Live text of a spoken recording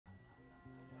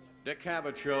Dick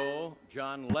Cavett Show,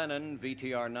 John Lennon,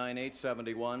 VTR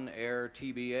 9871, Air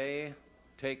TBA,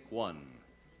 take one.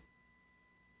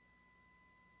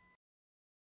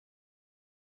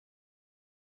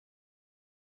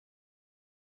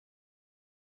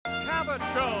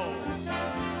 Cavett Show.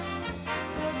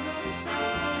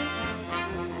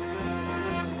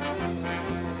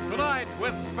 Tonight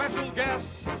with special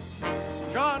guests,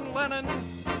 John Lennon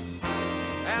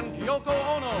and Yoko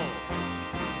Ono.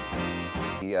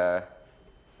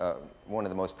 One of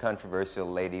the most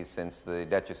controversial ladies since the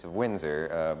Duchess of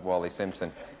Windsor, Wally Simpson,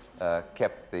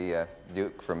 kept the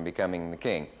Duke from becoming the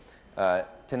king.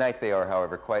 Tonight they are,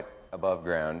 however, quite above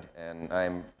ground, and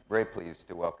I'm very pleased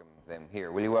to welcome them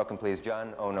here. Will you welcome, please,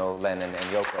 John Ono Lennon and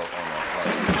Yoko Ono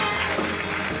Lennon.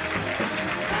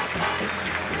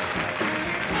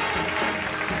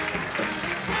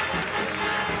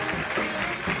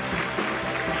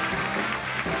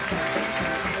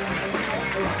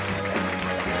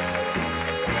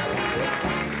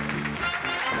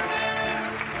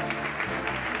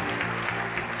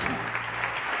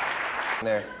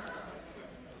 There.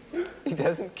 He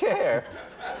doesn't care.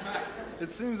 It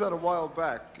seems that a while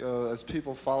back, as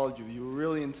people followed you, you were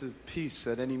really into peace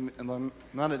at any,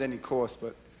 not at any cost,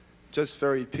 but just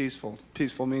very peaceful.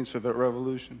 Peaceful means for the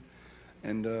revolution.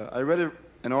 And I read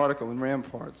an article in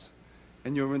Ramparts,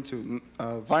 and you were into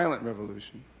violent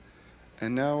revolution.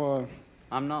 And now...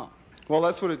 I'm not. Well,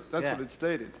 that's what it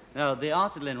stated. No, the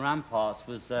article in Ramparts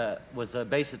was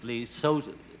basically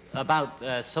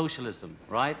about socialism,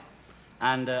 right?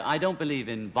 And I don't believe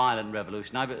in violent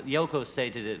revolution. Yoko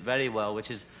stated it very well, which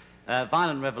is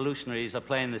violent revolutionaries are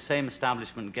playing the same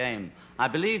establishment game. I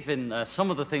believe in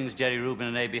some of the things Jerry Rubin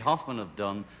and A.B. Hoffman have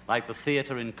done, like the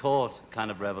theater in court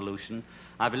kind of revolution.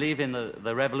 I believe in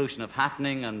the revolution of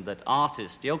happening, and that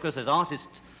artists, Yoko says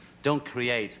artists don't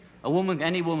create.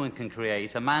 Any woman can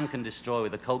create, a man can destroy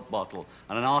with a Coke bottle,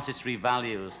 and an artist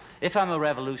revalues. If I'm a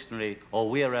revolutionary, or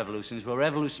we are revolutionaries, we're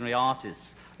revolutionary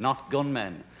artists, not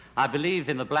gunmen. I believe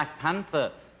in the Black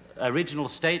Panther original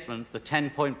statement, the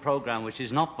 10-point program, which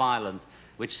is not violent,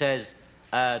 which says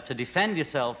to defend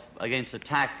yourself against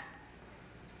attack.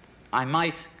 I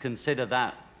might consider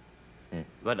that,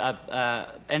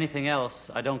 but anything else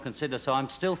I don't consider. So I'm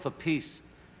still for peace,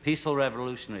 peaceful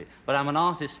revolutionary. But I'm an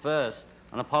artist first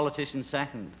and a politician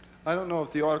second. I don't know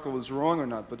if the article was wrong or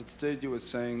not, but it stated you were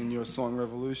saying in your song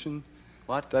Revolution.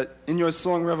 What? That in your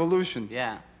song Revolution.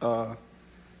 Yeah.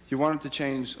 You wanted to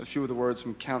change a few of the words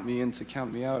from count me in to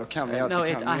count me out, or count me out to count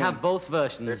me in. I have both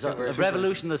versions.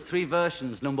 Revolution, there's three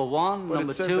versions. Number 1,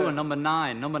 number 2, and number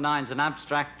 9. Number 9 is an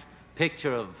abstract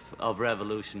picture of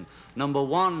revolution. Number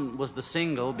 1 was the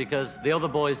single because the other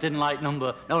boys didn't like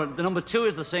number... No, the number 2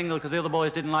 is the single because the other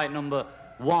boys didn't like number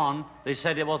 1. They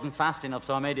said it wasn't fast enough,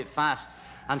 so I made it fast.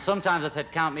 And sometimes I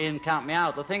said count me in, count me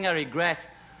out. The thing I regret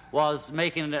was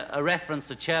making a reference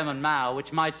to Chairman Mao,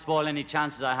 which might spoil any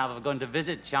chances I have of going to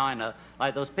visit China,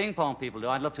 like those ping pong people do.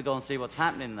 I'd love to go and see what's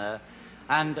happening there.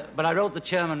 But I wrote the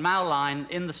Chairman Mao line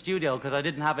in the studio because I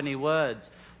didn't have any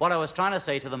words. What I was trying to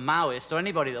say to the Maoists, or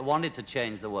anybody that wanted to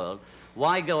change the world,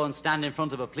 why go and stand in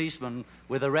front of a policeman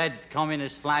with a red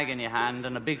communist flag in your hand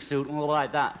and a big suit and all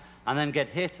like that, and then get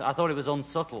hit? I thought it was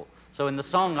unsubtle. So in the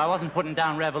song, I wasn't putting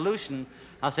down revolution.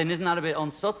 I was saying, isn't that a bit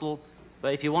unsubtle?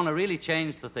 But if you want to really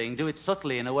change the thing, do it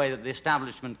subtly in a way that the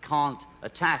establishment can't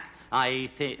attack, i.e.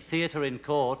 theater in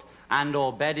court and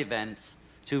or bed events,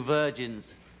 two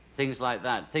virgins, things like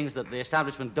that, things that the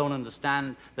establishment don't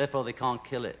understand, therefore they can't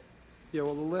kill it. Yeah,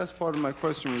 well, the last part of my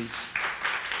question was...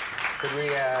 Could we,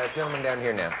 gentleman down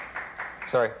here now.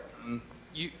 Sorry.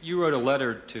 You wrote a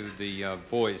letter to the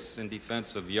Voice in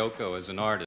defense of Yoko as an artist.